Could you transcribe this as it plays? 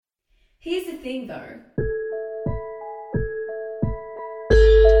Here's the thing though.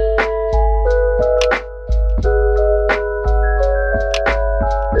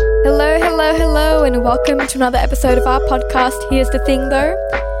 Hello, and welcome to another episode of our podcast, Here's the Thing Though.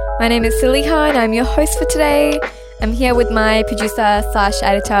 My name is Saliha and I'm your host for today. I'm here with my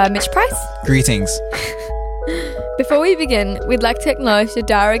producer/editor, Mitch Price. Greetings. Before we begin, we'd like to acknowledge the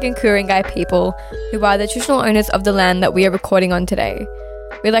Darug and Ku-ring-gai people who are the traditional owners of the land that we are recording on today.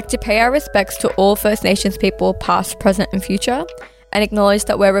 We'd like to pay our respects to all First Nations people past, present and future, and acknowledge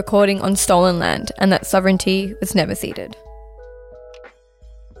that we're recording on stolen land and that sovereignty was never ceded.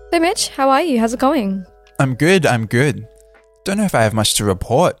 So Mitch, how are you? How's it going? I'm good. Don't know if I have much to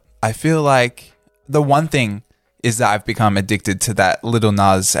report. I feel like the one thing is that I've become addicted to that Lil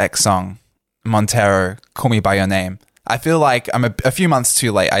Nas X song, Montero, Call Me By Your Name. I feel like I'm a few months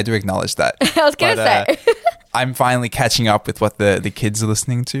too late. I do acknowledge that. I was going to say. I'm finally catching up with what the kids are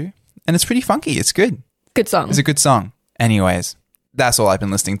listening to. And it's pretty funky. It's good. Good song. It's a good song. Anyways, that's all I've been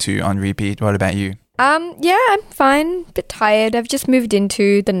listening to on repeat. What about you? Yeah, I'm fine. Bit tired. I've just moved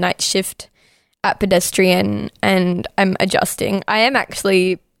into the night shift at Pedestrian and I'm adjusting. I am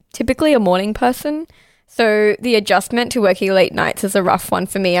actually typically a morning person, so the adjustment to working late nights is a rough one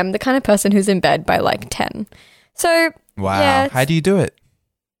for me. I'm the kind of person who's in bed by like 10. So, wow. Yeah, how do you do it?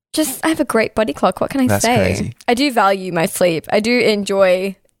 I have a great body clock. What can I That's say? crazy. I do value my sleep. I do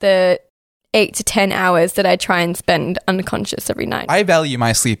enjoy the 8 to 10 hours that I try and spend unconscious every night. I value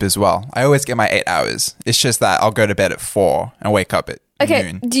my sleep as well. I always get my 8 hours. It's just that I'll go to bed at 4 and wake up at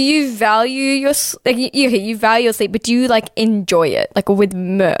noon. Do you value your you value your sleep, but do you like enjoy it like with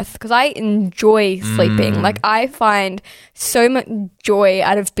mirth? Because I enjoy sleeping. Like I find so much joy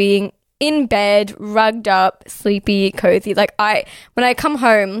out of being in bed, rugged up, sleepy, cozy. Like when I come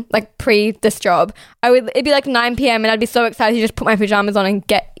home, like pre this job, it'd be like 9 p.m. and I'd be so excited to just put my pajamas on and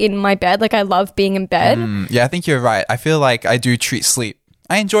get in my bed. Like I love being in bed. Yeah, I think you're right. I feel like I do treat sleep.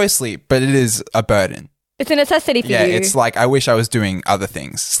 I enjoy sleep, but it is a burden. It's a necessity for you. Yeah, it's like I wish I was doing other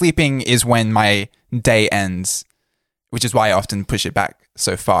things. Sleeping is when my day ends, which is why I often push it back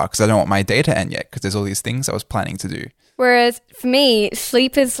so far because I don't want my day to end yet because there's all these things I was planning to do. Whereas for me,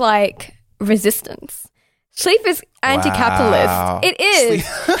 sleep is like resistance. Sleep is anti-capitalist. Wow. It is.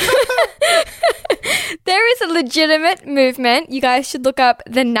 There is a legitimate movement. You guys should look up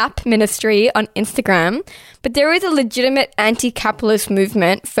the Nap Ministry on Instagram. But there is a legitimate anti-capitalist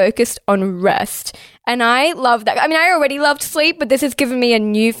movement focused on rest. And I love that. I mean, I already loved sleep, but this has given me a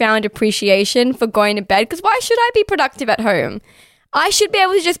newfound appreciation for going to bed. Because why should I be productive at home? I should be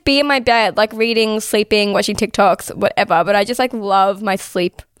able to just be in my bed, like reading, sleeping, watching TikToks, whatever. But I just like love my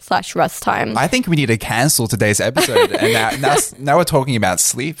sleep/rest time. I think we need to cancel today's episode. And now we're talking about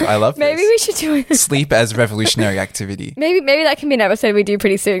sleep. I love Maybe this. we should do it. Sleep as revolutionary activity. Maybe that can be an episode we do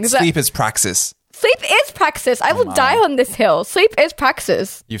pretty soon. Sleep is praxis. Sleep is praxis. I will die on this hill. Sleep is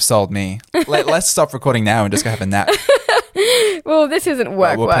praxis. You've sold me. Let's stop recording now and just go have a nap. Well, this isn't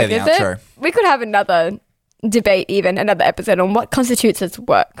work, we'll play the is outro. it? We could have another debate, even another episode on what constitutes as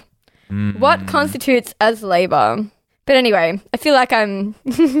work. What constitutes as labor? But anyway, I feel like I'm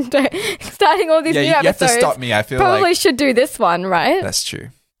starting all these new you have episodes. to stop me. I feel Probably like should do this one, right? that's true.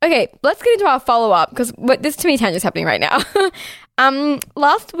 Okay, let's get into our follow-up because there's too many tangents happening right now.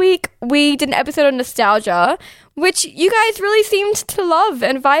 Last week, we did an episode on nostalgia, which you guys really seemed to love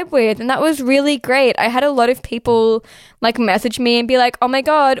and vibe with, and that was really great. I had a lot of people like message me and be like, oh my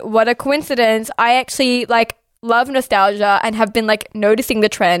god, what a coincidence. I actually like love nostalgia and have been like noticing the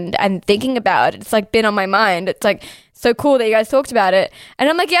trend and thinking about it. It's like been on my mind. It's like so cool that you guys talked about it. And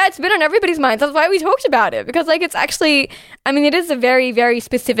I'm like, yeah, it's been on everybody's minds. That's why we talked about it. Because like it's actually, I mean, it is a very, very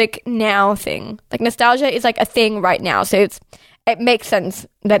specific now thing. Like nostalgia is like a thing right now. So it makes sense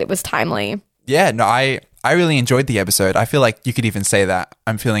that it was timely. Yeah, no, I really enjoyed the episode. I feel like you could even say that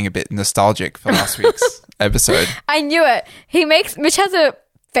I'm feeling a bit nostalgic for last week's episode. I knew it. Mitch has a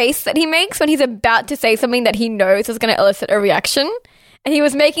face that he makes when he's about to say something that he knows is going to elicit a reaction. And he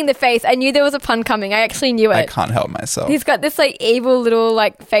was making the face. I knew there was a pun coming. I actually knew it. I can't help myself. He's got this like evil little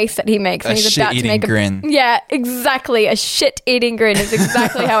like face that he makes when he's about to make a grin. Yeah, exactly. A shit-eating grin is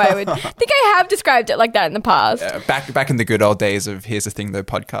exactly how I would think I have described it like that in the past. Back in the good old days of Here's the Thing Though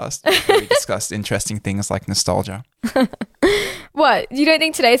podcast, where we discussed interesting things like nostalgia. What? You don't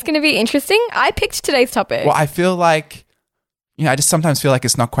think today's going to be interesting? I picked today's topic. Well, I feel like, I just sometimes feel like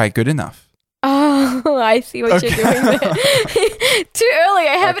it's not quite good enough. Oh, I see what you're doing there. Too early.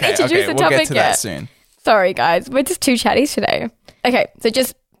 I haven't introduced the topic we'll get to yet. that soon. Sorry, guys. We're just too chatty today. Okay, so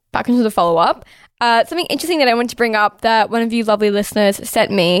just back into the follow-up. Something interesting that I wanted to bring up that one of you lovely listeners sent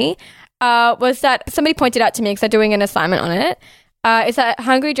me was that somebody pointed out to me, because they're doing an assignment on it, is that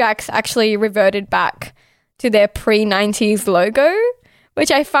Hungry Jack's actually reverted back to their pre-90s logo, which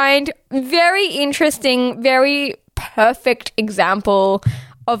I find very interesting, very perfect example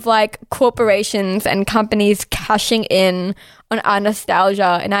of like corporations and companies cashing in on our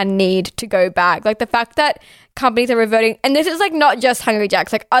nostalgia and our need to go back. Like the fact that companies are reverting, and this is like not just Hungry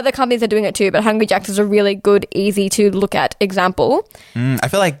Jack's, like other companies are doing it too, but Hungry Jack's is a really good, easy to look at example. I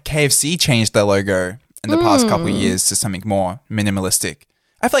feel like KFC changed their logo in the past couple of years to something more minimalistic.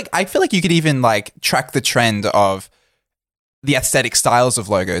 I feel like you could even like track the trend of the aesthetic styles of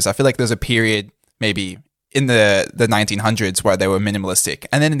logos. I feel like there's a period maybe in the 1900s where they were minimalistic.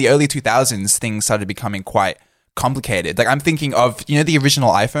 And then in the early 2000s, things started becoming quite complicated. Like I'm thinking of, the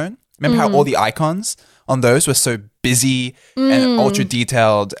original iPhone. Remember how all the icons on those were so busy and ultra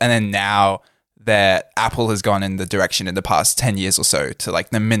detailed? And then now that Apple has gone in the direction in the past 10 years or so to like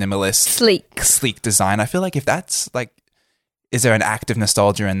the minimalist, sleek design. I feel like if that's like, is there an act of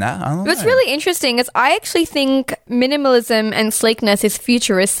nostalgia in that? I don't know. What's really interesting is I actually think minimalism and sleekness is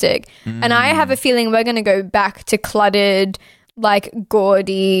futuristic. And I have a feeling we're going to go back to cluttered, like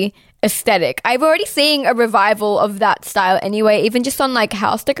gaudy aesthetic. I've already seen a revival of that style anyway, even just on like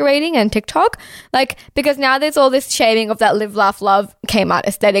house decorating and TikTok. Like, because now there's all this shaming of that live, laugh, love came out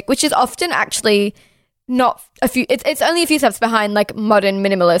aesthetic, which is often actually not a few, it's only a few steps behind like modern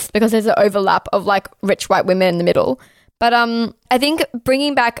minimalist because there's an overlap of like rich white women in the middle. But I think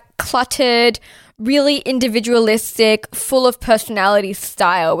bringing back cluttered, really individualistic, full of personality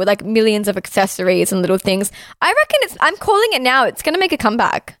style with like millions of accessories and little things, I reckon I'm calling it now. It's going to make a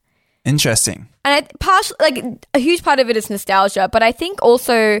comeback. Interesting. And a huge part of it is nostalgia, but I think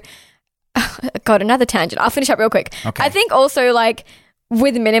also, God, another tangent. I'll finish up real quick. Okay. I think also like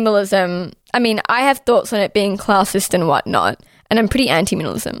with minimalism, I mean, I have thoughts on it being classist and whatnot, and I'm pretty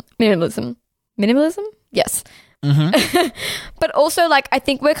anti-minimalism. Minimalism? Yes. But also like I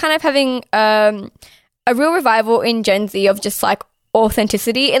think we're kind of having a real revival in Gen Z of just like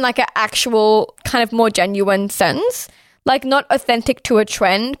authenticity in like an actual kind of more genuine sense, like not authentic to a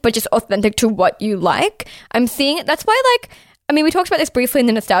trend but just authentic to what you like. I'm seeing it. That's why like, I mean, we talked about this briefly in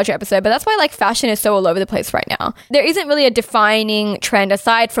the nostalgia episode, but that's why like fashion is so all over the place right now. There isn't really a defining trend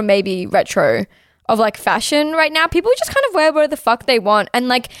aside from maybe retro of like fashion right now. People just kind of wear whatever the fuck they want, and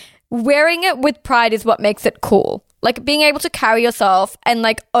like wearing it with pride is what makes it cool. Like being able to carry yourself and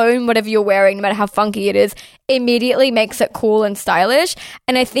like own whatever you're wearing, no matter how funky it is, immediately makes it cool and stylish.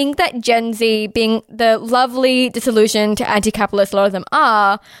 And I think that Gen Z, being the lovely, disillusioned, anti-capitalist a lot of them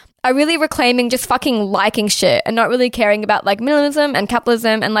are really reclaiming just fucking liking shit and not really caring about like minimalism and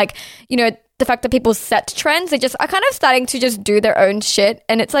capitalism and like, the fact that people set trends. They just are kind of starting to just do their own shit.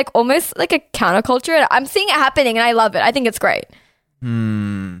 And it's like almost like a counterculture. And I'm seeing it happening and I love it. I think it's great.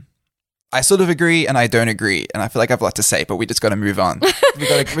 I sort of agree and I don't agree, and I feel like I've a lot to say, but we just got to move on. we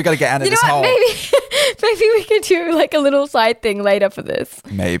got to get out of this hole. Maybe we can do like a little side thing later for this.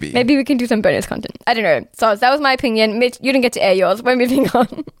 Maybe we can do some bonus content. I don't know. So that was my opinion. Mitch, you didn't get to air yours. We're moving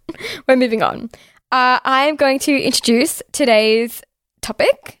on. I am going to introduce today's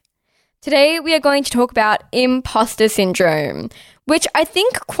topic. Today we are going to talk about imposter syndrome, which I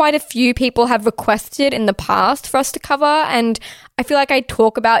think quite a few people have requested in the past for us to cover. And I feel like I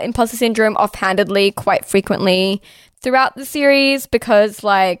talk about imposter syndrome offhandedly quite frequently throughout the series because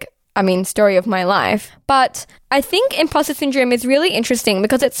story of my life. But I think imposter syndrome is really interesting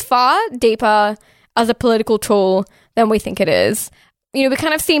because it's far deeper as a political tool than we think it is. We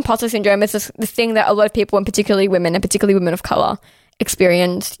kind of see imposter syndrome as this thing that a lot of people, and particularly women of color,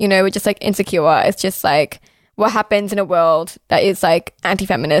 experience. We're just like insecure. It's just like what happens in a world that is like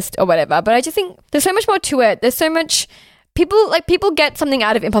anti-feminist or whatever. But I just think there's so much more to it. There's so much people get something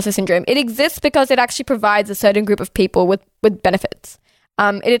out of imposter syndrome. It exists because it actually provides a certain group of people with benefits.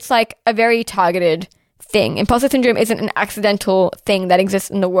 It's like a very targeted thing. Imposter syndrome isn't an accidental thing that exists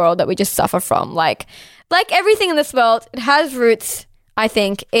in the world that we just suffer from. Like everything in this world, it has roots, I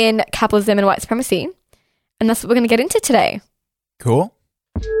think, in capitalism and white supremacy. And that's what we're going to get into today. Cool.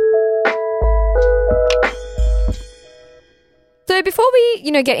 So before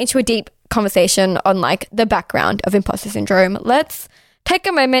we, get into a deep conversation on like the background of imposter syndrome, let's take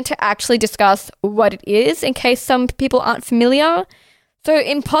a moment to actually discuss what it is in case some people aren't familiar. So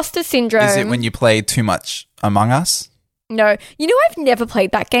imposter syndrome... Is it when you play too much Among Us? No. I've never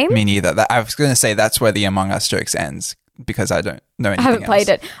played that game. Me neither. I was going to say that's where the Among Us jokes ends because I don't know anything I haven't played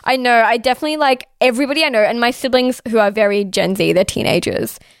it. I know. I definitely everybody I know and my siblings who are very Gen Z, they're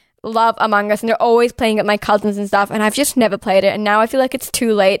teenagers. love Among Us, and they're always playing it with my cousins and stuff, and I've just never played it, and now I feel like it's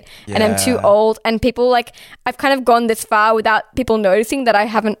too late and I'm too old, and people like, I've kind of gone this far without people noticing that I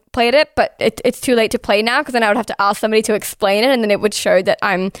haven't played it, but it's too late to play now, because then I would have to ask somebody to explain it, and then it would show that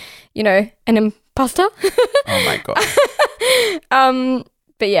I'm, you know, an imposter. Oh my God.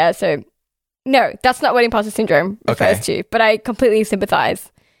 But yeah, so no, that's not what imposter syndrome refers to, but I completely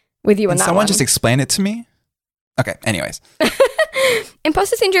sympathize with you on that one. Someone just explain it to me? Okay, anyways.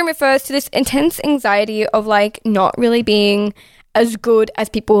 Imposter syndrome refers to this intense anxiety of like not really being as good as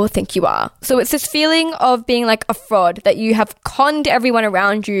people think you are. So it's this feeling of being like a fraud, that you have conned everyone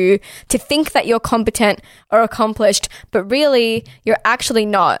around you to think that you're competent or accomplished, but really you're actually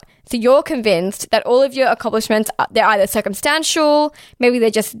not. So you're convinced that all of your accomplishments, they're either circumstantial, maybe they're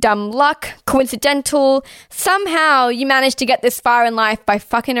just dumb luck, coincidental. Somehow you managed to get this far in life by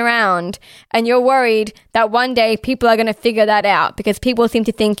fucking around, and you're worried that one day people are going to figure that out, because people seem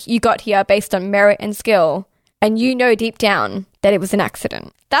to think you got here based on merit and skill, and you know deep down that it was an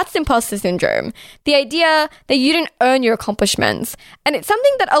accident. That's imposter syndrome. The idea that you didn't earn your accomplishments. And it's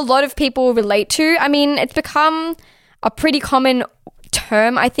something that a lot of people relate to. I mean, it's become a pretty common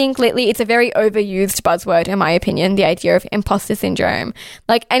term, I think, lately. It's a very overused buzzword, in my opinion, the idea of imposter syndrome.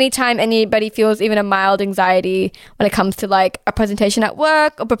 Like, anytime anybody feels even a mild anxiety when it comes to like a presentation at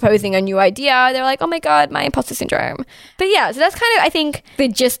work or proposing a new idea, they're like, oh my God, my imposter syndrome. But yeah, so that's kind of, I think, the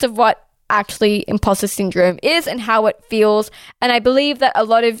gist of what actually imposter syndrome is and how it feels. And I believe that a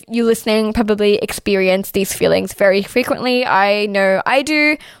lot of you listening probably experience these feelings very frequently. I know I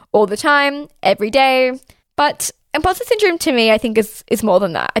do, all the time, every day. But imposter syndrome to me, I think, is more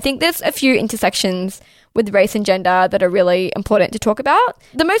than that. I think there's a few intersections with race and gender that are really important to talk about.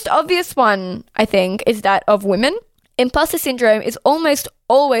 The most obvious one, I think, is that of women. Imposter syndrome is almost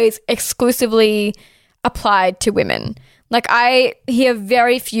always exclusively applied to women. Like, I hear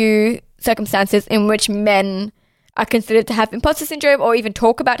very few circumstances in which men are considered to have imposter syndrome or even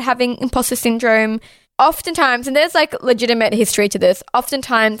talk about having imposter syndrome. Oftentimes, and there's like legitimate history to this,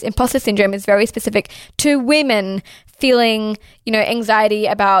 oftentimes imposter syndrome is very specific to women feeling, you know, anxiety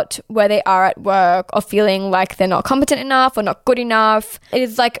about where they are at work, or feeling like they're not competent enough or not good enough. It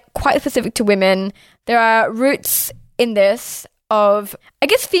is like quite specific to women. There are roots in this of, I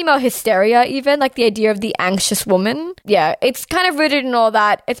guess, female hysteria even, like the idea of the anxious woman. Yeah, it's kind of rooted in all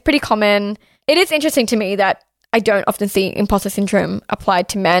that. It's pretty common. It is interesting to me that I don't often see imposter syndrome applied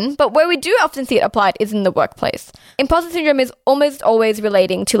to men, but where we do often see it applied is in the workplace. Imposter syndrome is almost always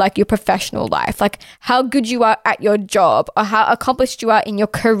relating to like your professional life, like how good you are at your job, or how accomplished you are in your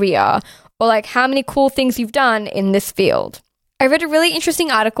career, or like how many cool things you've done in this field. I read a really interesting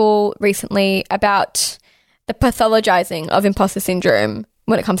article recently about the pathologizing of imposter syndrome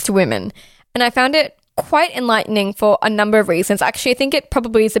when it comes to women, and I found it quite enlightening for a number of reasons. Actually, I think it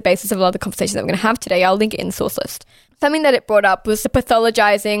probably is the basis of a lot of the conversations that we're going to have today. I'll link it in the source list. Something that it brought up was the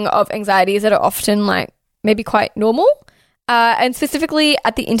pathologizing of anxieties that are often like maybe quite normal, and specifically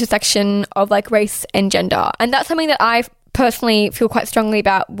at the intersection of like race and gender. And that's something that I personally feel quite strongly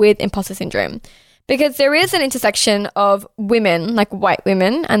about with imposter syndrome, because there is an intersection of women, like white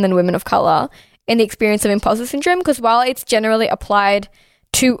women and then women of color, in the experience of imposter syndrome, because while it's generally applied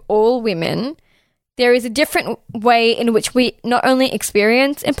to all women, there is a different way in which we not only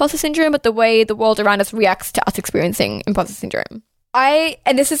experience imposter syndrome, but the way the world around us reacts to us experiencing imposter syndrome.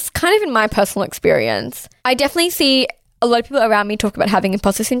 And this is kind of in my personal experience, I definitely see a lot of people around me talk about having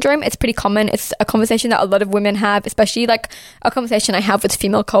imposter syndrome. It's pretty common. It's a conversation that a lot of women have, especially like a conversation I have with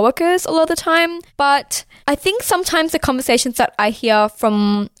female coworkers a lot of the time. But I think sometimes the conversations that I hear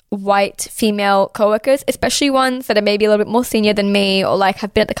from white female coworkers, especially ones that are maybe a little bit more senior than me, or like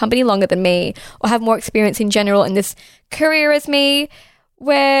have been at the company longer than me, or have more experience in general in this career as me,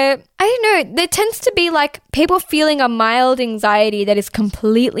 where, I don't know, there tends to be like people feeling a mild anxiety that is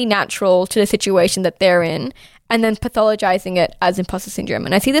completely natural to the situation that they're in, and then pathologizing it as imposter syndrome.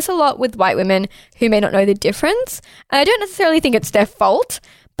 And I see this a lot with white women who may not know the difference. And I don't necessarily think it's their fault,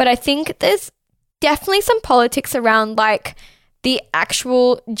 but I think there's definitely some politics around like the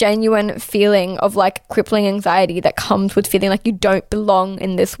actual genuine feeling of like crippling anxiety that comes with feeling like you don't belong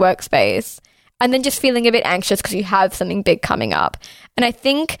in this workspace, and then just feeling a bit anxious because you have something big coming up. And I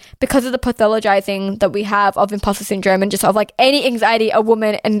think because of the pathologizing that we have of imposter syndrome, and just of like any anxiety a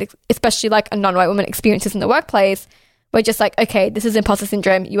woman, and especially like a non-white woman, experiences in the workplace, we're just like, okay, this is imposter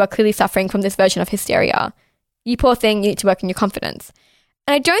syndrome. You are clearly suffering from this version of hysteria. You poor thing, you need to work on your confidence.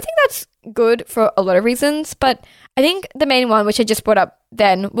 And I don't think that's good for a lot of reasons, but I think the main one, which I just brought up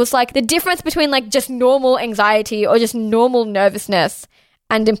then, was like the difference between like just normal anxiety or just normal nervousness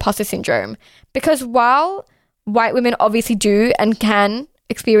and imposter syndrome. Because while white women obviously do and can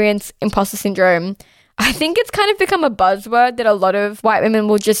experience imposter syndrome, I think it's kind of become a buzzword that a lot of white women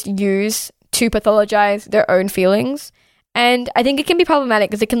will just use to pathologize their own feelings. And I think it can be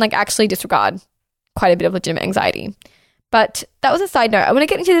problematic because it can like actually disregard quite a bit of legitimate anxiety. But that was a side note. I want to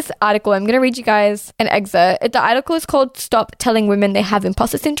get into this article. I'm going to read you guys an excerpt. The article is called Stop Telling Women They Have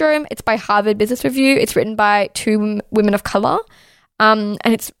Imposter Syndrome. It's by Harvard Business Review. It's written by two women of color. And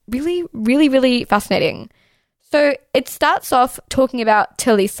it's really, really, really fascinating. So it starts off talking about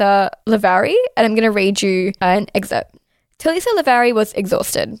Talisa Lavari, and I'm going to read you an excerpt. Talisa Lavari was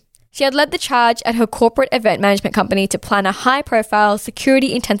exhausted. She had led the charge at her corporate event management company to plan a high-profile,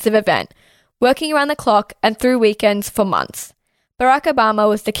 security-intensive event, working around the clock and through weekends for months. Barack Obama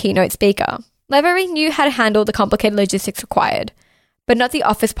was the keynote speaker. Lavari knew how to handle the complicated logistics required, but not the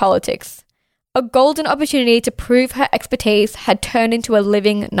office politics. A golden opportunity to prove her expertise had turned into a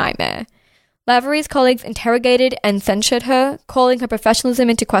living nightmare. Lavari's colleagues interrogated and censured her, calling her professionalism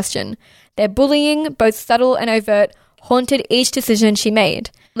into question. Their bullying, both subtle and overt, haunted each decision she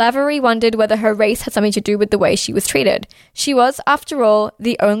made. Lavari wondered whether her race had something to do with the way she was treated. She was, after all,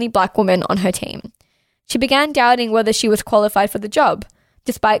 the only black woman on her team. She began doubting whether she was qualified for the job,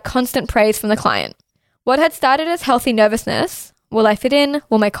 despite constant praise from the client. What had started as healthy nervousness, will I fit in,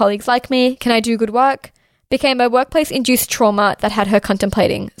 will my colleagues like me, can I do good work, became a workplace-induced trauma that had her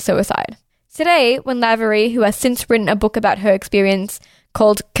contemplating suicide. Today, when Lavari, who has since written a book about her experience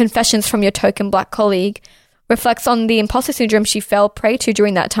called Confessions from Your Token Black Colleague, reflects on the imposter syndrome she fell prey to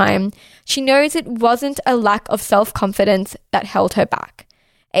during that time, she knows it wasn't a lack of self-confidence that held her back.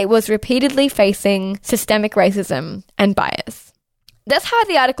 It was repeatedly facing systemic racism and bias. That's how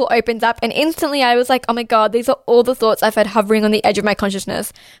the article opens up, and instantly I was like, oh my god, these are all the thoughts I've had hovering on the edge of my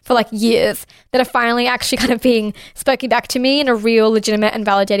consciousness for like years that are finally actually kind of being spoken back to me in a real, legitimate and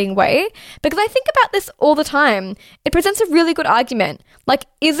validating way. Because I think about this all the time. It presents a really good argument. Like,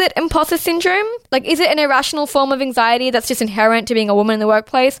 is it imposter syndrome? Like, is it an irrational form of anxiety that's just inherent to being a woman in the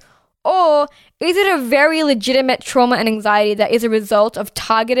workplace? Or is it a very legitimate trauma and anxiety that is a result of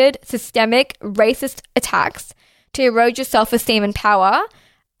targeted, systemic, racist attacks to erode your self-esteem and power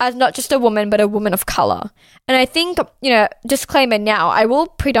as not just a woman, but a woman of color? And I think, disclaimer now, I will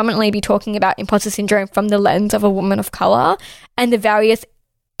predominantly be talking about imposter syndrome from the lens of a woman of color and the various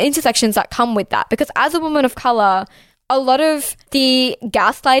intersections that come with that. Because as a woman of color, a lot of the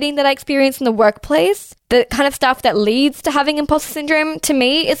gaslighting that I experience in the workplace, the kind of stuff that leads to having imposter syndrome, to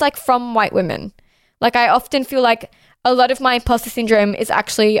me is like from white women. Like, I often feel like a lot of my imposter syndrome is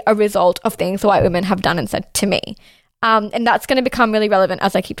actually a result of things white women have done and said to me. And that's going to become really relevant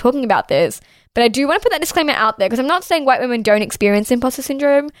as I keep talking about this. But I do want to put that disclaimer out there because I'm not saying white women don't experience imposter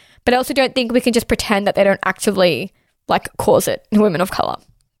syndrome, but I also don't think we can just pretend that they don't actively cause it in women of color.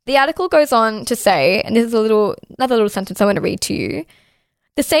 The article goes on to say, and this is another little sentence I want to read to you,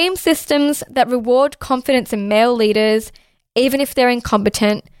 the same systems that reward confidence in male leaders, even if they're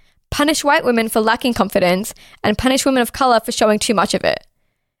incompetent, punish white women for lacking confidence and punish women of color for showing too much of it,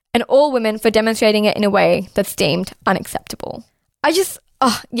 and all women for demonstrating it in a way that's deemed unacceptable. I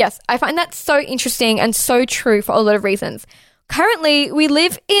find that so interesting and so true for a lot of reasons. Currently, we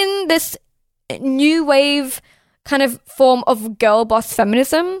live in this new wave kind of form of girl boss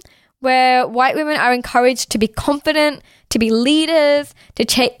feminism where white women are encouraged to be confident, to be leaders, to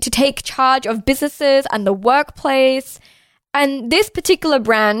take charge of businesses and the workplace. And this particular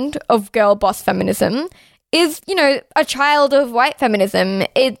brand of girl boss feminism is, a child of white feminism.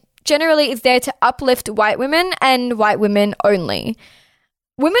 It generally is there to uplift white women and white women only.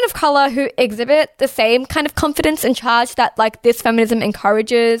 Women of color who exhibit the same kind of confidence and charge that this feminism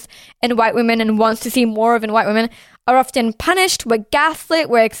encourages in white women and wants to see more of in white women are often punished, we're gaslit,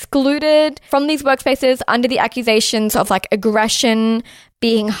 we're excluded from these workspaces under the accusations of aggression,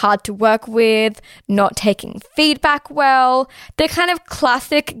 being hard to work with, not taking feedback well, the kind of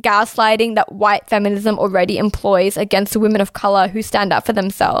classic gaslighting that white feminism already employs against women of color who stand up for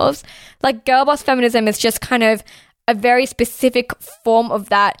themselves. Girl boss feminism is just kind of a very specific form of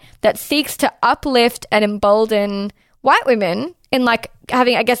that seeks to uplift and embolden white women in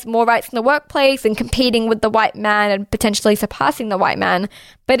having, I guess, more rights in the workplace and competing with the white man and potentially surpassing the white man.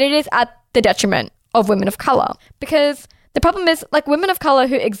 But it is at the detriment of women of color, because the problem is women of color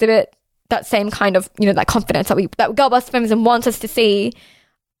who exhibit that same kind of, that confidence that girl boss feminism wants us to see,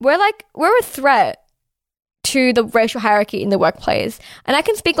 we're a threat to the racial hierarchy in the workplace. And I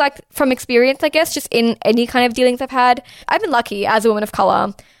can speak from experience, I guess, just in any kind of dealings I've had. I've been lucky as a woman of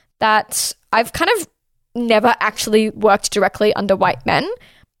color that I've kind of never actually worked directly under white men.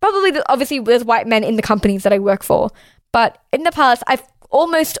 Obviously there's white men in the companies that I work for, but in the past I've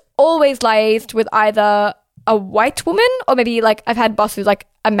almost always liaised with either a white woman, or maybe like I've had boss who's like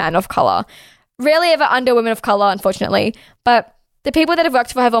a man of color. Rarely ever under women of color, unfortunately. But the people that I've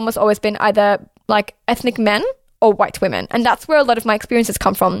worked for have almost always been either like ethnic men or white women. And that's where a lot of my experiences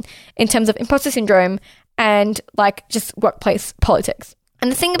come from in terms of imposter syndrome and like just workplace politics.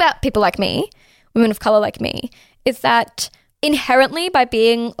 And the thing about people like me, women of color like me, is that inherently by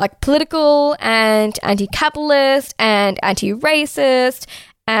being like political and anti-capitalist and anti-racist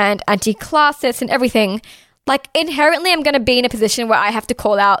and anti-classist and everything, like inherently I'm going to be in a position where I have to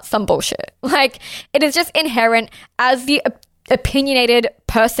call out some bullshit. Like it is just inherent as the opinionated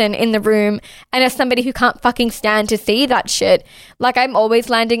person in the room and as somebody who can't fucking stand to see that shit. Like I'm always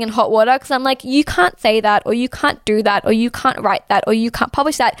landing in hot water because I'm like, you can't say that, or you can't do that, or you can't write that, or you can't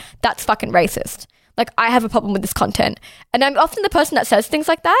publish that. That's fucking racist. Like I have a problem with this content. And I'm often the person that says things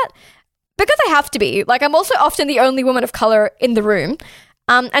like that because I have to be. Like I'm also often the only woman of color in the room,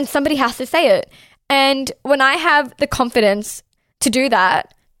 and somebody has to say it. And when I have the confidence to do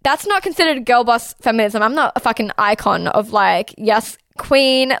that, that's not considered girl boss feminism. I'm not a fucking icon of like, yes,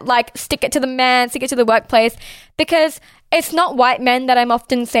 queen, like stick it to the man, stick it to the workplace, because it's not white men that I'm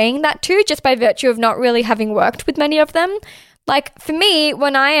often saying that to, just by virtue of not really having worked with many of them. Like for me,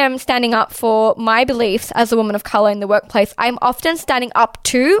 when I am standing up for my beliefs as a woman of color in the workplace, I'm often standing up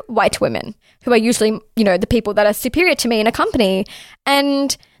to white women who are usually, you know, the people that are superior to me in a company.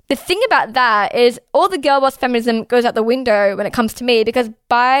 And the thing about that is all the girl boss feminism goes out the window when it comes to me, because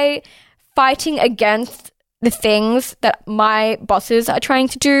by fighting against the things that my bosses are trying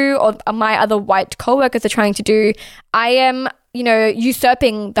to do or my other white co-workers are trying to do, I am, you know,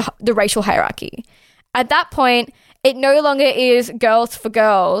 usurping the racial hierarchy. At that point, it no longer is girls for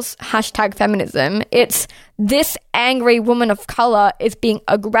girls, #feminism. It's this angry woman of color is being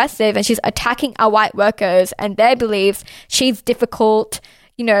aggressive and she's attacking our white workers and their beliefs. She's difficult.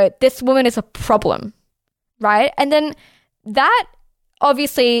 You know, this woman is a problem, right? And then that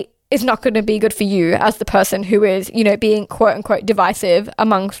obviously is not going to be good for you as the person who is, you know, being quote unquote divisive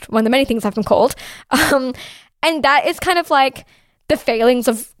amongst one of the many things I've been called. And that is kind of like the failings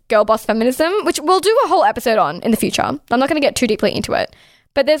of girl boss feminism, which we'll do a whole episode on in the future. I'm not going to get too deeply into it.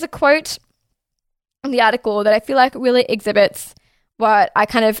 But there's a quote in the article that I feel like really exhibits what I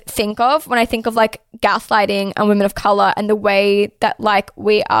kind of think of when I think of like gaslighting and women of color and the way that like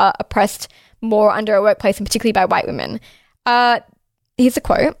we are oppressed more under a workplace, and particularly by white women. Here's a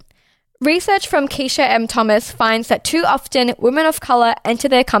quote. Research from Keisha M. Thomas finds that too often women of color enter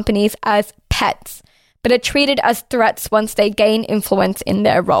their companies as pets, but are treated as threats once they gain influence in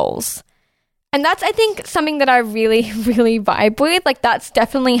their roles. And that's, I think, something that I really, really vibe with. Like, that's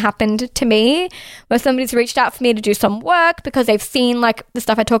definitely happened to me, where somebody's reached out for me to do some work because they've seen, like, the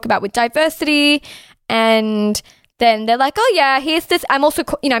stuff I talk about with diversity. And then they're like, oh, yeah, here's this. I'm also,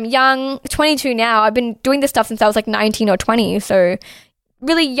 you know, I'm young, 22 now. I've been doing this stuff since I was, like, 19 or 20. So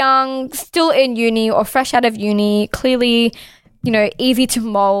really young, still in uni or fresh out of uni, clearly, you know, easy to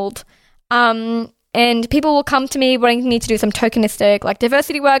mold. And people will come to me wanting me to do some tokenistic, like,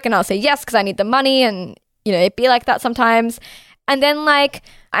 diversity work, and I'll say yes because I need the money, and, you know, it'd be like that sometimes. And then, like,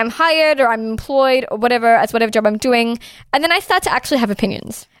 I'm hired or I'm employed or whatever, as whatever job I'm doing, and then I start to actually have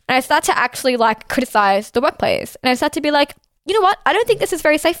opinions. And I start to actually, like, criticize the workplace. And I start to be like, you know what? I don't think this is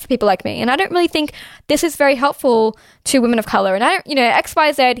very safe for people like me, and I don't really think this is very helpful to women of color. And I don't, you know,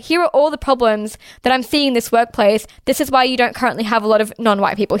 XYZ, here are all the problems that I'm seeing in this workplace. This is why you don't currently have a lot of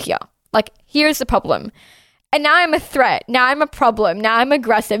non-white people here. Like, here's the problem. And now I'm a threat. Now I'm a problem. Now I'm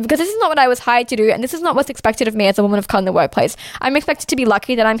aggressive because this is not what I was hired to do. And this is not what's expected of me as a woman of color in the workplace. I'm expected to be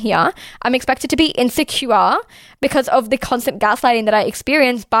lucky that I'm here. I'm expected to be insecure because of the constant gaslighting that I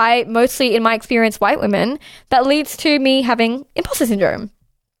experience by, mostly in my experience, white women, that leads to me having imposter syndrome.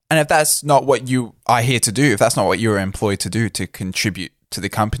 And if that's not what you are here to do, if that's not what you were employed to do, to contribute to the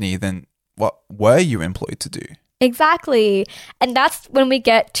company, then what were you employed to do? Exactly. And that's when we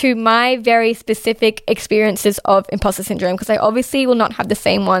get to my very specific experiences of imposter syndrome, because I obviously will not have the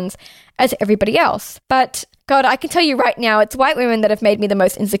same ones as everybody else. But God, I can tell you right now, it's white women that have made me the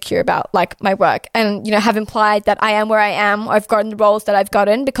most insecure about, like, my work, and, you know, have implied that I am where I am, or I've gotten the roles that I've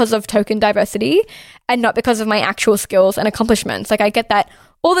gotten because of token diversity and not because of my actual skills and accomplishments. Like, I get that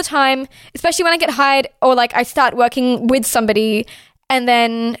all the time, especially when I get hired or, like, I start working with somebody and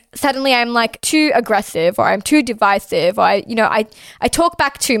then suddenly I'm, like, too aggressive, or I'm too divisive, or I talk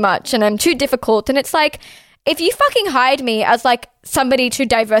back too much and I'm too difficult. And it's like, if you fucking hired me as, like, somebody to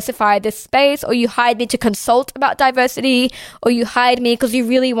diversify this space, or you hired me to consult about diversity, or you hired me because you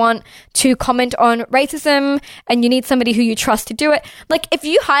really want to comment on racism and you need somebody who you trust to do it. Like, if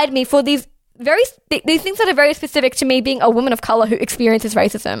you hired me for these these things that are very specific to me being a woman of color who experiences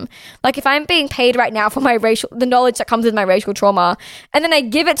racism. Like if I'm being paid right now for the knowledge that comes with my racial trauma, and then I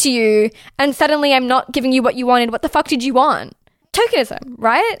give it to you and suddenly I'm not giving you what you wanted, what the fuck did you want? Tokenism,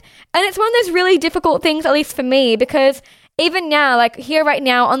 right? And it's one of those really difficult things, at least for me, because even now, like here right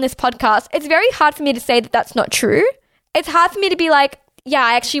now on this podcast, it's very hard for me to say that that's not true. It's hard for me to be like, yeah,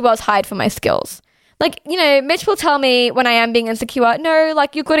 I actually was hired for my skills. Like, you know, Mitch will tell me when I am being insecure, no,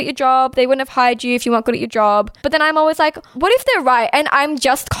 like, you're good at your job. They wouldn't have hired you if you weren't good at your job. But then I'm always like, what if they're right? And I'm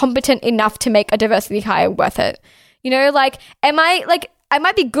just competent enough to make a diversity hire worth it? You know, like, I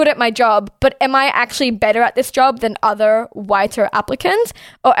might be good at my job, but am I actually better at this job than other whiter applicants?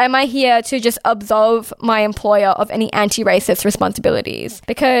 Or am I here to just absolve my employer of any anti-racist responsibilities?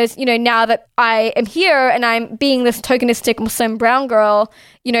 Because, you know, now that I am here and I'm being this tokenistic Muslim brown girl,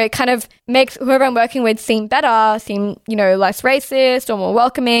 you know, it kind of makes whoever I'm working with seem better, seem, you know, less racist or more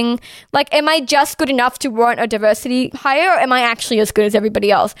welcoming. Like, am I just good enough to warrant a diversity hire, or am I actually as good as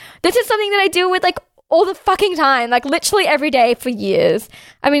everybody else? This is something that I deal with, like, all the fucking time, like literally every day for years.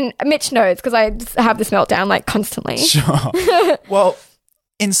 I mean, Mitch knows because I just have this meltdown like constantly. Sure. Well,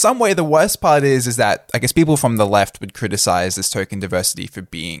 in some way, the worst part is that I guess people from the left would criticize this token diversity for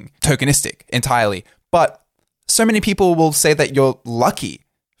being tokenistic entirely. But so many people will say that you're lucky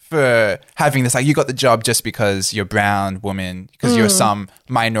for having this. Like, you got the job just because you're brown woman, because you're some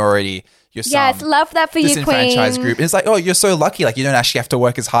minority. Yes, love that for you, disenfranchised queen. group. It's like, oh, you're so lucky. Like, you don't actually have to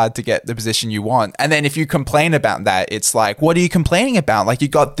work as hard to get the position you want. And then if you complain about that, it's like, what are you complaining about? Like, you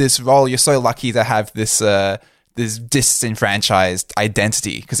got this role. You're so lucky to have this this disenfranchised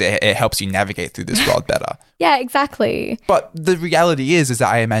identity because it helps you navigate through this world better. Yeah, exactly. But the reality is that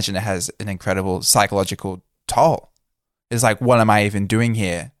I imagine it has an incredible psychological toll. It's like, what am I even doing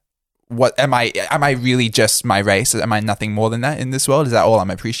here? What am I really just my race? Am I nothing more than that in this world? Is that all I'm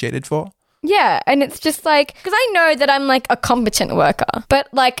appreciated for? Yeah, and it's just like, because I know that I'm like a competent worker, but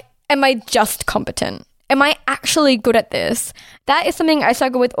like, am I just competent? Am I actually good at this? That is something I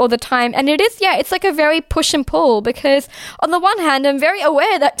struggle with all the time. And it is, yeah, it's like a very push and pull, because on the one hand, I'm very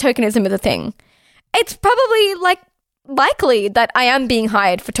aware that tokenism is a thing. It's probably like likely that I am being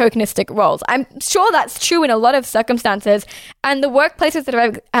hired for tokenistic roles. I'm sure that's true in a lot of circumstances, and the workplaces that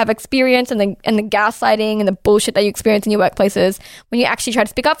I have experienced and the gaslighting and the bullshit that you experience in your workplaces when you actually try to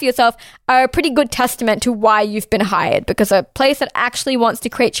speak up for yourself are a pretty good testament to why you've been hired, because a place that actually wants to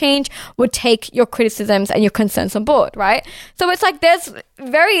create change would take your criticisms and your concerns on board, right? So it's like there's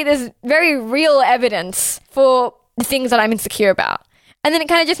very real evidence for the things that I'm insecure about. And then it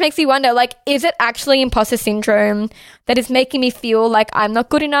kind of just makes you wonder, like, is it actually imposter syndrome that is making me feel like I'm not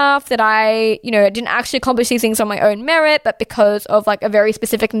good enough, that I, you know, didn't actually accomplish these things on my own merit, but because of like a very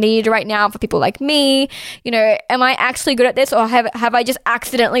specific need right now for people like me, you know, am I actually good at this, or have I just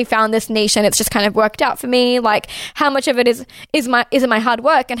accidentally found this niche and it's just kind of worked out for me? Like, how much of it is it my hard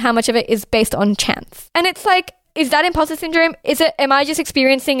work, and how much of it is based on chance? And it's like, is that imposter syndrome? Am I just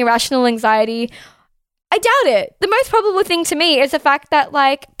experiencing irrational anxiety? I doubt it. The most probable thing to me is the fact that,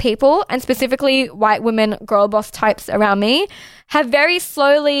 like, people, and specifically white women girl boss types around me, have very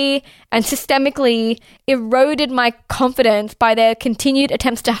slowly and systemically eroded my confidence by their continued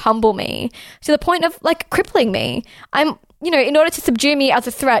attempts to humble me to the point of, like, crippling me. You know, in order to subdue me as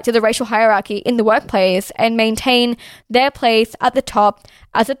a threat to the racial hierarchy in the workplace and maintain their place at the top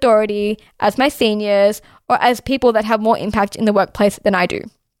as authority, as my seniors, or as people that have more impact in the workplace than I do.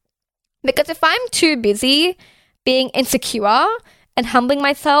 Because if I'm too busy being insecure and humbling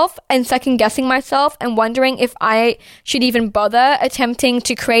myself and second-guessing myself and wondering if I should even bother attempting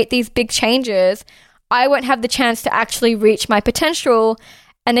to create these big changes, I won't have the chance to actually reach my potential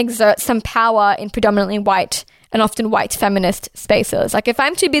and exert some power in predominantly white and often white feminist spaces. Like, if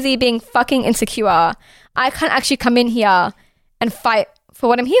I'm too busy being fucking insecure, I can't actually come in here and fight for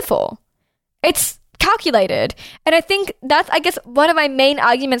what I'm here for. It's calculated. And I think that's, I guess, one of my main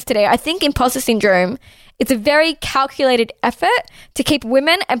arguments today. I think imposter syndrome is a very calculated effort to keep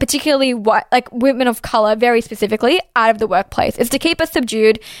women, and particularly women of color very specifically, out of the workplace. It's to keep us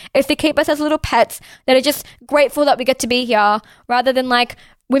subdued. It's to keep us as little pets that are just grateful that we get to be here, rather than like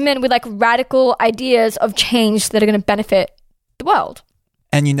women with like radical ideas of change that are going to benefit the world.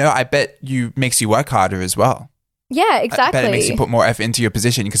 And you know, I bet makes you work harder as well. Yeah, exactly. I bet it makes you put more effort into your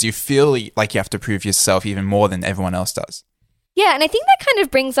position because you feel like you have to prove yourself even more than everyone else does. Yeah, and I think that kind of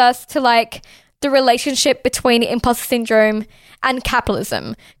brings us to like the relationship between imposter syndrome and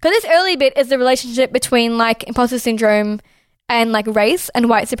capitalism. Because this early bit is the relationship between like imposter syndrome and like race and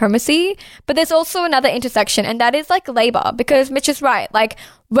white supremacy. But there's also another intersection, and that is like labor, because Mitch is right. Like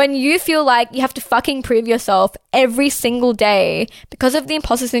when you feel like you have to fucking prove yourself every single day because of the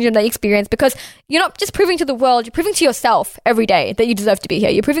imposter syndrome that you experience, because you're not just proving to the world, you're proving to yourself every day that you deserve to be here.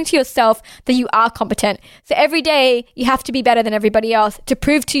 You're proving to yourself that you are competent. So every day you have to be better than everybody else to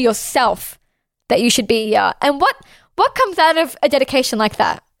prove to yourself that you should be here. And what comes out of a dedication like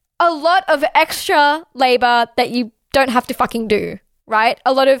that? A lot of extra labor that you don't have to fucking do, right?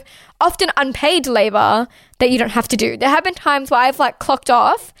 A lot of often unpaid labor that you don't have to do. There have been times where I've like clocked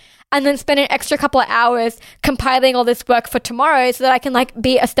off and then spent an extra couple of hours compiling all this work for tomorrow so that I can like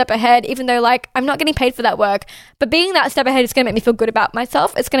be a step ahead, even though like I'm not getting paid for that work. But being that step ahead is going to make me feel good about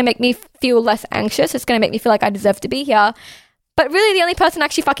myself. It's going to make me feel less anxious. It's going to make me feel like I deserve to be here. But really the only person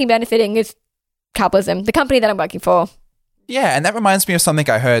actually fucking benefiting is capitalism, the company that I'm working for. Yeah, and that reminds me of something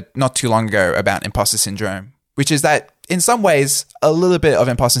I heard not too long ago about imposter syndrome, which is that in some ways, a little bit of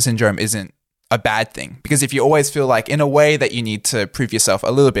imposter syndrome isn't a bad thing. Because if you always feel like in a way that you need to prove yourself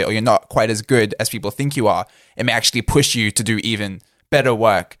a little bit, or you're not quite as good as people think you are, it may actually push you to do even better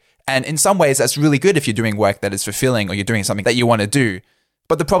work. And in some ways, that's really good if you're doing work that is fulfilling or you're doing something that you want to do.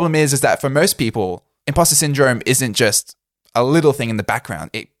 But the problem is that for most people, imposter syndrome isn't just a little thing in the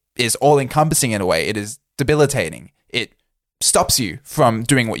background. It is all encompassing in a way. It is debilitating. It stops you from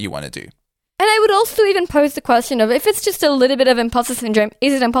doing what you want to do. And I would also even pose the question of, if it's just a little bit of imposter syndrome,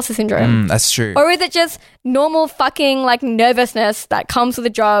 is it imposter syndrome? That's true. Or is it just normal fucking like nervousness that comes with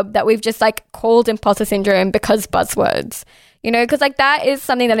a job that we've just like called imposter syndrome because buzzwords? You know, because like that is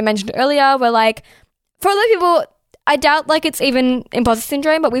something that I mentioned earlier where like for a lot of people, I doubt like it's even imposter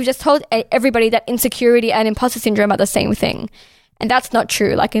syndrome, but we've just told everybody that insecurity and imposter syndrome are the same thing. And that's not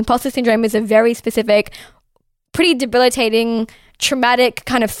true. Like imposter syndrome is a very specific, pretty debilitating, traumatic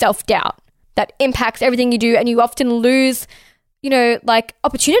kind of self-doubt that impacts everything you do, and you often lose, you know, like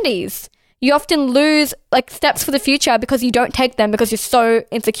opportunities. You often lose like steps for the future because you don't take them because you're so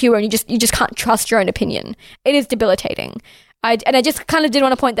insecure and you just can't trust your own opinion. It is debilitating. I just kind of did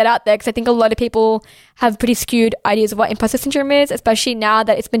want to point that out there because I think a lot of people have pretty skewed ideas of what imposter syndrome is, especially now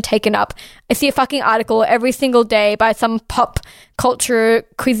that it's been taken up. I see a fucking article every single day by some pop culture,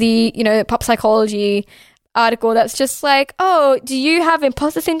 quizzy, you know, pop psychology article that's just like, oh, do you have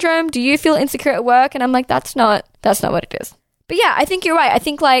imposter syndrome? Do you feel insecure at work? And I'm like, that's not what it is. But yeah, I think you're right. I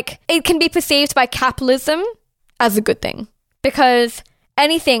think like it can be perceived by capitalism as a good thing, because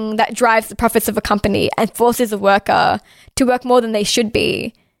anything that drives the profits of a company and forces a worker to work more than they should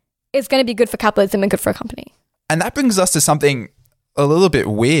be is going to be good for capitalism and good for a company. And that brings us to something a little bit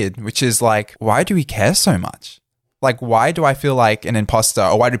weird, which is like, why do we care so much? Like, why do I feel like an imposter,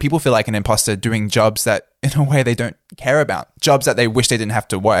 or why do people feel like an imposter doing jobs that in a way they don't care about, jobs that they wish they didn't have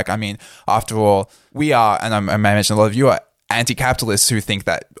to work? I mean, after all, we are, and I imagine a lot of you are anti-capitalists who think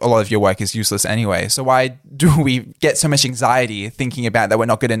that a lot of your work is useless anyway. So why do we get so much anxiety thinking about that we're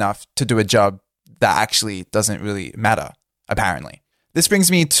not good enough to do a job that actually doesn't really matter, apparently? This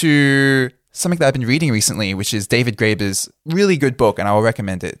brings me to something that I've been reading recently, which is David Graeber's really good book, and I will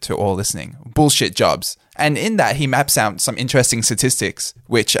recommend it to all listening, Bullshit Jobs. And in that, he maps out some interesting statistics,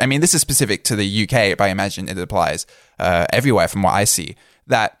 which, I mean, this is specific to the UK, but I imagine it applies everywhere from what I see,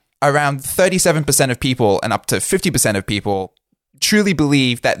 that around 37% of people and up to 50% of people truly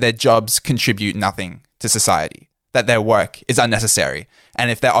believe that their jobs contribute nothing to society, that their work is unnecessary.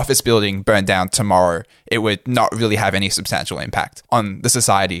 And if their office building burned down tomorrow, it would not really have any substantial impact on the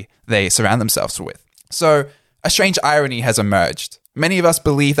society they surround themselves with. So a strange irony has emerged. Many of us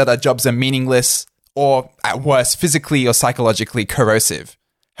believe that our jobs are meaningless or, at worst, physically or psychologically corrosive.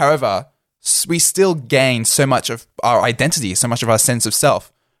 However, we still gain so much of our identity, so much of our sense of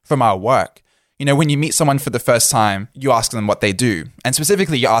self from our work. You know, when you meet someone for the first time, you ask them what they do. And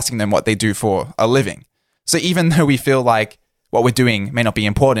specifically, you're asking them what they do for a living. So even though we feel like what we're doing may not be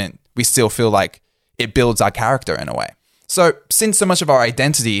important, we still feel like it builds our character in a way. So since so much of our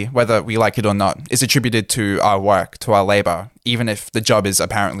identity, whether we like it or not, is attributed to our work, to our labor, even if the job is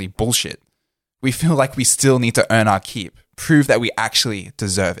apparently bullshit, we feel like we still need to earn our keep, prove that we actually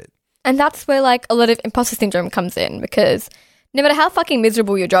deserve it. And that's where like a lot of imposter syndrome comes in, because no matter how fucking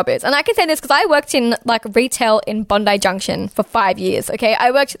miserable your job is, and I can say this because I worked in like retail in Bondi Junction for 5 years, okay?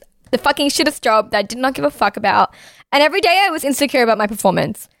 I worked the fucking shittest job that I did not give a fuck about, and every day I was insecure about my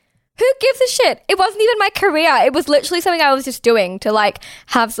performance. Who gives a shit? It wasn't even my career. It was literally something I was just doing to like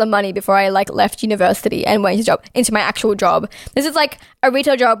have some money before I like left university and went into my actual job. This is like a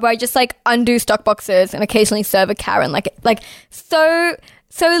retail job where I just like undo stock boxes and occasionally serve a Karen. Like so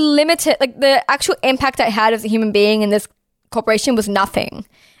limited. Like the actual impact I had as a human being in this corporation was nothing.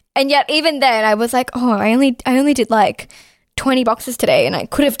 And yet even then I was like, oh, I only did like 20 boxes today and I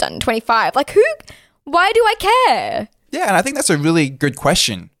could have done 25. Like, why do I care? Yeah, and I think that's a really good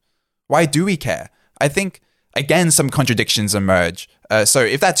question. Why do we care? I think, again, some contradictions emerge. So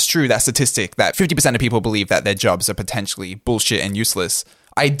if that's true, that statistic that 50% of people believe that their jobs are potentially bullshit and useless,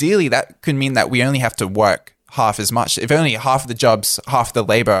 ideally that could mean that we only have to work half as much. If only half of the jobs, half the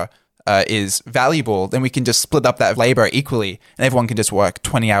labor is valuable, then we can just split up that labor equally and everyone can just work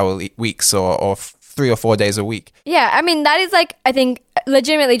 20-hour weeks or 3 or 4 days a week. Yeah, I mean, that is like, I think,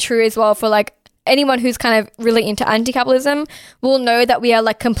 legitimately true as well for like anyone who's kind of really into anti-capitalism will know that we are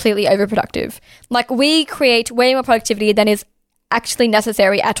like completely overproductive. Like, we create way more productivity than is actually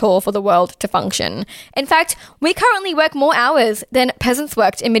necessary at all for the world to function. In fact, we currently work more hours than peasants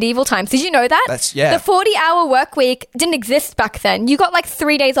worked in medieval times. Did you know that? The 40-hour work week didn't exist back then. You got like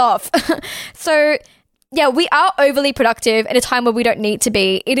 3 days off. So yeah, we are overly productive at a time where we don't need to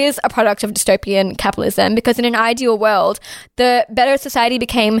be. It is a product of dystopian capitalism because in an ideal world, the better society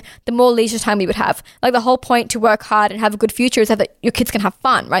became, the more leisure time we would have. Like, the whole point to work hard and have a good future is that your kids can have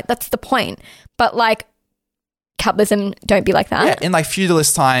fun, right? That's the point. But like, capitalism don't be like that. Yeah, in like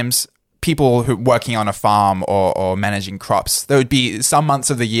feudalist times, people who working on a farm or managing crops, there would be some months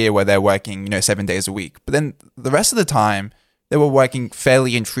of the year where they're working, 7 days a week. But then the rest of the time, they were working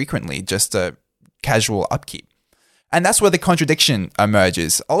fairly infrequently, just a casual upkeep. And that's where the contradiction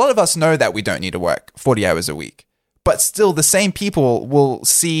emerges. A lot of us know that we don't need to work 40 hours a week, but still the same people will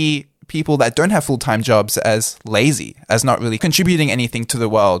see people that don't have full-time jobs as lazy, as not really contributing anything to the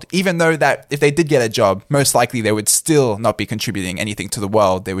world, even though that if they did get a job, most likely they would still not be contributing anything to the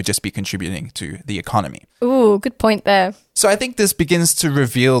world. They would just be contributing to the economy. Ooh, good point there. So I think this begins to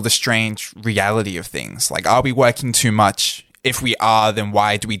reveal the strange reality of things. Like, are we working too much? If we are, then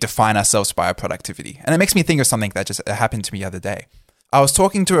why do we define ourselves by our productivity? And it makes me think of something that just happened to me the other day. I was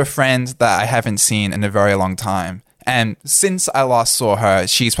talking to a friend that I haven't seen in a very long time. And since I last saw her,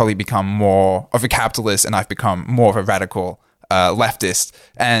 she's probably become more of a capitalist and I've become more of a radical leftist.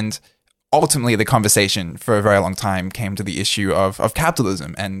 And ultimately, the conversation for a very long time came to the issue of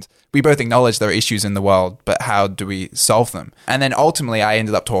capitalism. And we both acknowledge there are issues in the world, but how do we solve them? And then ultimately, I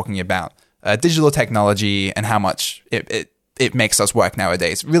ended up talking about digital technology and how much it makes us work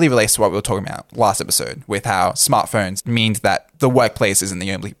nowadays. It really relates to what we were talking about last episode with how smartphones means that the workplace isn't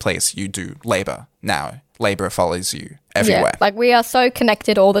the only place you do labor now. Labor follows you everywhere. Yeah, like, we are so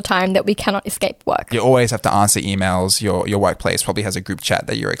connected all the time that we cannot escape work. You always have to answer emails. Your workplace probably has a group chat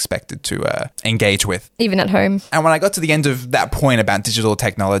that you're expected to engage with. Even at home. And when I got to the end of that point about digital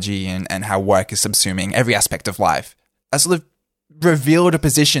technology and how work is subsuming every aspect of life, I sort of revealed a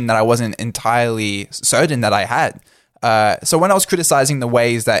position that I wasn't entirely certain that I had. So when I was criticizing the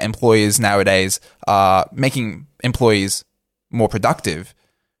ways that employers nowadays are making employees more productive,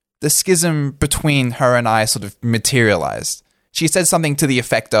 the schism between her and I sort of materialized. She said something to the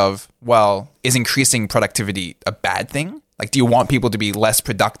effect of, well, is increasing productivity a bad thing? Like, do you want people to be less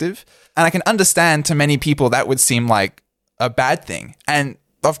productive? And I can understand to many people that would seem like a bad thing. And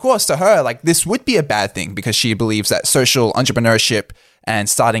of course, to her, like, this would be a bad thing because she believes that social entrepreneurship and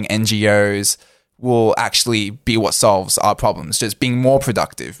starting NGOs will actually be what solves our problems. Just being more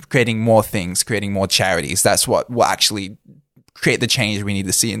productive, creating more things, creating more charities. That's what will actually create the change we need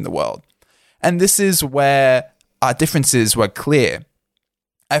to see in the world. And this is where our differences were clear.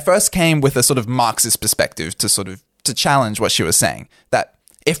 I first came with a sort of Marxist perspective to challenge what she was saying, that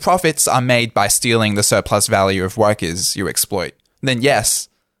if profits are made by stealing the surplus value of workers you exploit, then yes,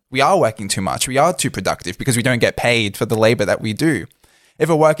 we are working too much. We are too productive because we don't get paid for the labor that we do. If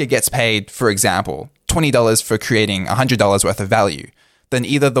a worker gets paid, for example, $20 for creating $100 worth of value, then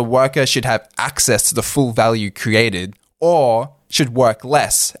either the worker should have access to the full value created or should work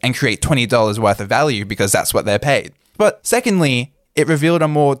less and create $20 worth of value because that's what they're paid. But secondly, it revealed a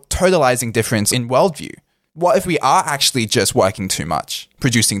more totalizing difference in worldview. What if we are actually just working too much,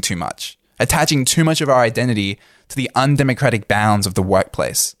 producing too much, attaching too much of our identity to the undemocratic bounds of the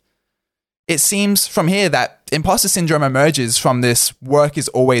workplace? It seems from here that imposter syndrome emerges from this work is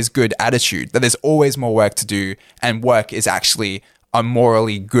always good attitude, that there's always more work to do and work is actually a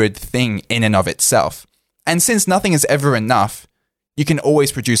morally good thing in and of itself. And since nothing is ever enough, you can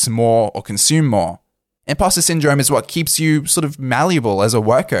always produce more or consume more. Imposter syndrome is what keeps you sort of malleable as a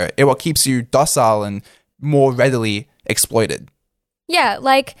worker. It's what keeps you docile and more readily exploited. Yeah,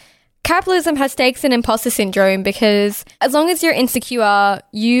 like, capitalism has stakes in imposter syndrome because as long as you're insecure,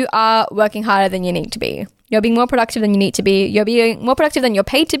 you are working harder than you need to be. You're being more productive than you need to be. You're being more productive than you're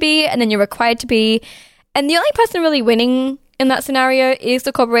paid to be and then you're required to be. And the only person really winning in that scenario is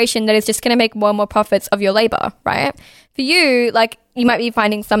the corporation that is just going to make more and more profits of your labor, right? For you, like, you might be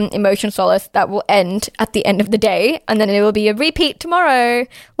finding some emotional solace that will end at the end of the day, and then it will be a repeat tomorrow.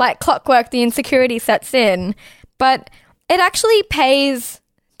 Like clockwork, the insecurity sets in. But it actually pays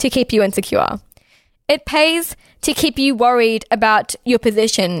to keep you insecure. It pays to keep you worried about your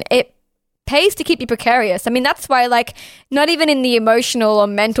position. It pays to keep you precarious. I mean, that's why, like, not even in the emotional or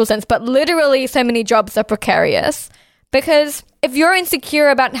mental sense, but literally so many jobs are precarious. Because if you're insecure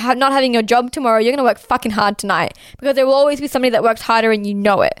about not having your job tomorrow, you're going to work fucking hard tonight. Because there will always be somebody that works harder and you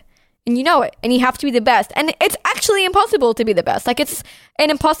know it. And you know it. And you have to be the best. And it's actually impossible to be the best. Like, it's an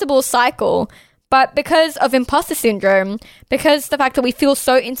impossible cycle. But because of imposter syndrome, because the fact that we feel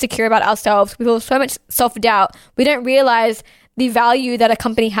so insecure about ourselves, we feel so much self-doubt, we don't realize the value that a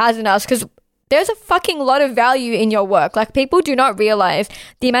company has in us. Because there's a fucking lot of value in your work. Like, people do not realize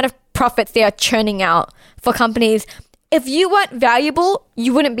the amount of profits they are churning out for companies. If you weren't valuable,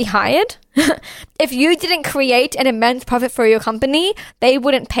 you wouldn't be hired. If you didn't create an immense profit for your company, they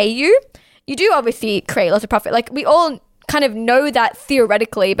wouldn't pay you. You do obviously create lots of profit. Like, we all kind of know that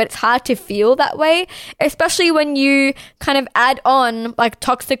theoretically, but it's hard to feel that way, especially when you kind of add on like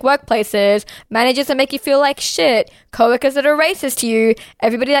toxic workplaces, managers that make you feel like shit, coworkers that are racist to you,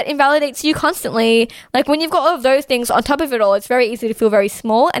 everybody that invalidates you constantly. Like, when you've got all of those things on top of it all, it's very easy to feel very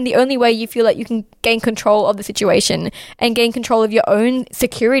small, and the only way you feel like you can gain control of the situation and gain control of your own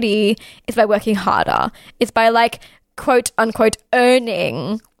security is by working harder. It's by, like, quote unquote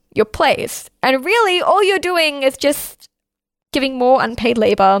earning your place. And really all you're doing is just giving more unpaid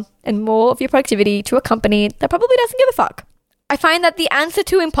labor and more of your productivity to a company that probably doesn't give a fuck. I find that the answer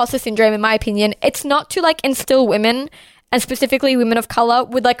to imposter syndrome, in my opinion, it's not to, like, instill women, and specifically women of color,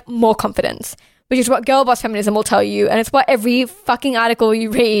 with, like, more confidence, which is what girl boss feminism will tell you. And it's what every fucking article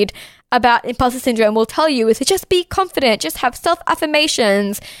you read about imposter syndrome will tell you, is to just be confident, just have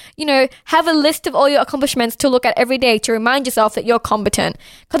self-affirmations, you know, have a list of all your accomplishments to look at every day to remind yourself that you're competent.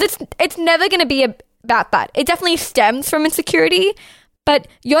 Because it's never going to be about that. It definitely stems from insecurity, but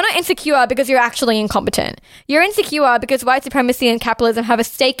you're not insecure because you're actually incompetent. You're insecure because white supremacy and capitalism have a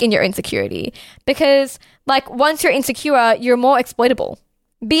stake in your insecurity. Because, like, once you're insecure, you're more exploitable.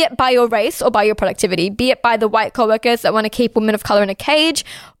 Be it by your race or by your productivity, be it by the white coworkers that want to keep women of color in a cage,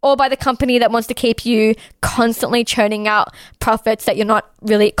 or by the company that wants to keep you constantly churning out profits that you're not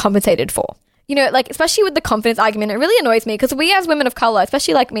really compensated for. You know, like, especially with the confidence argument, it really annoys me because we as women of color,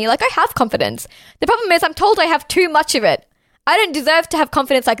 especially like me, like, I have confidence. The problem is I'm told I have too much of it. I don't deserve to have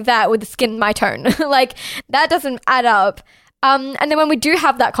confidence like that with the skin in my tone. Like, that doesn't add up. And then when we do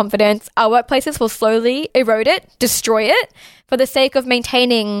have that confidence, our workplaces will slowly erode it, destroy it, for the sake of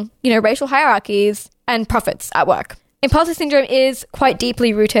maintaining, you know, racial hierarchies and profits at work. Imposter syndrome is quite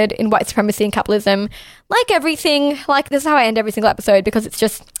deeply rooted in white supremacy and capitalism. Like everything, like, this is how I end every single episode, because it's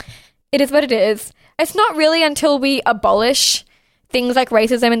just, it is what it is. It's not really until we abolish things like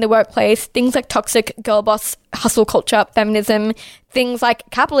racism in the workplace, things like toxic girl boss hustle culture, feminism, things like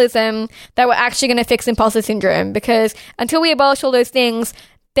capitalism, that we're actually going to fix imposter syndrome. Because until we abolish all those things,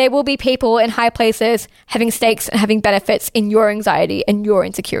 there will be people in high places having stakes and having benefits in your anxiety and your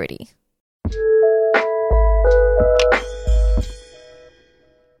insecurity.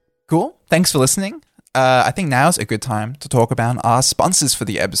 Cool. Thanks for listening. I think now's a good time to talk about our sponsors for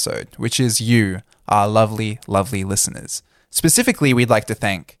the episode, which is you, our lovely, lovely listeners. Specifically, we'd like to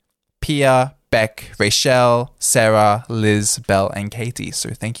thank Pia, Beck, Rachel, Sarah, Liz, Belle, and Katie.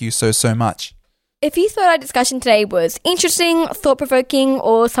 So thank you so, so much. If you thought our discussion today was interesting, thought-provoking,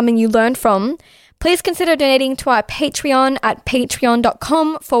 or something you learned from, please consider donating to our Patreon at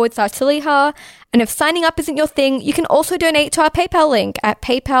patreon.com/Saleha. And if signing up isn't your thing, you can also donate to our PayPal link at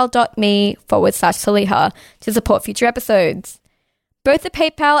paypal.me/Saleha to support future episodes. Both the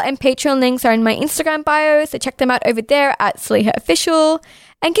PayPal and Patreon links are in my Instagram bio, so check them out over there at Saleha Official.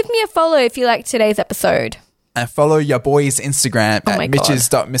 And give me a follow if you liked today's episode. And follow your boy's Instagram at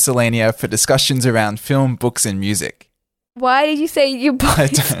mitches.miscellanea for discussions around film, books, and music. Why did you say your boy? I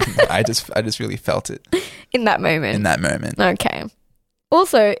don't know. I just really felt it. In that moment. Okay.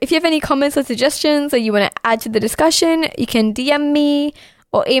 Also, if you have any comments or suggestions or you want to add to the discussion, you can DM me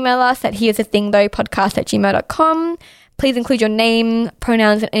or email us at here'sathingthoughpodcast@gmail.com. Please include your name,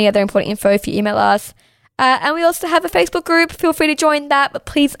 pronouns, and any other important info if you email us. And we also have a Facebook group. Feel free to join that, but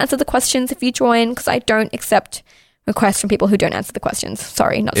please answer the questions if you join, because I don't accept requests from people who don't answer the questions.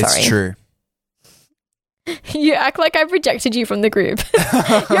 Sorry, not sorry. It's true. You act like I've rejected you from the group.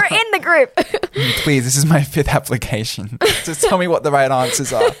 You're in the group. Please, this is my 5th application. Just tell me what the right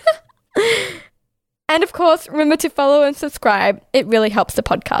answers are. And of course, remember to follow and subscribe. It really helps the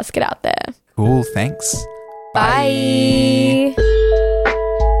podcast get out there. Cool, thanks. Bye.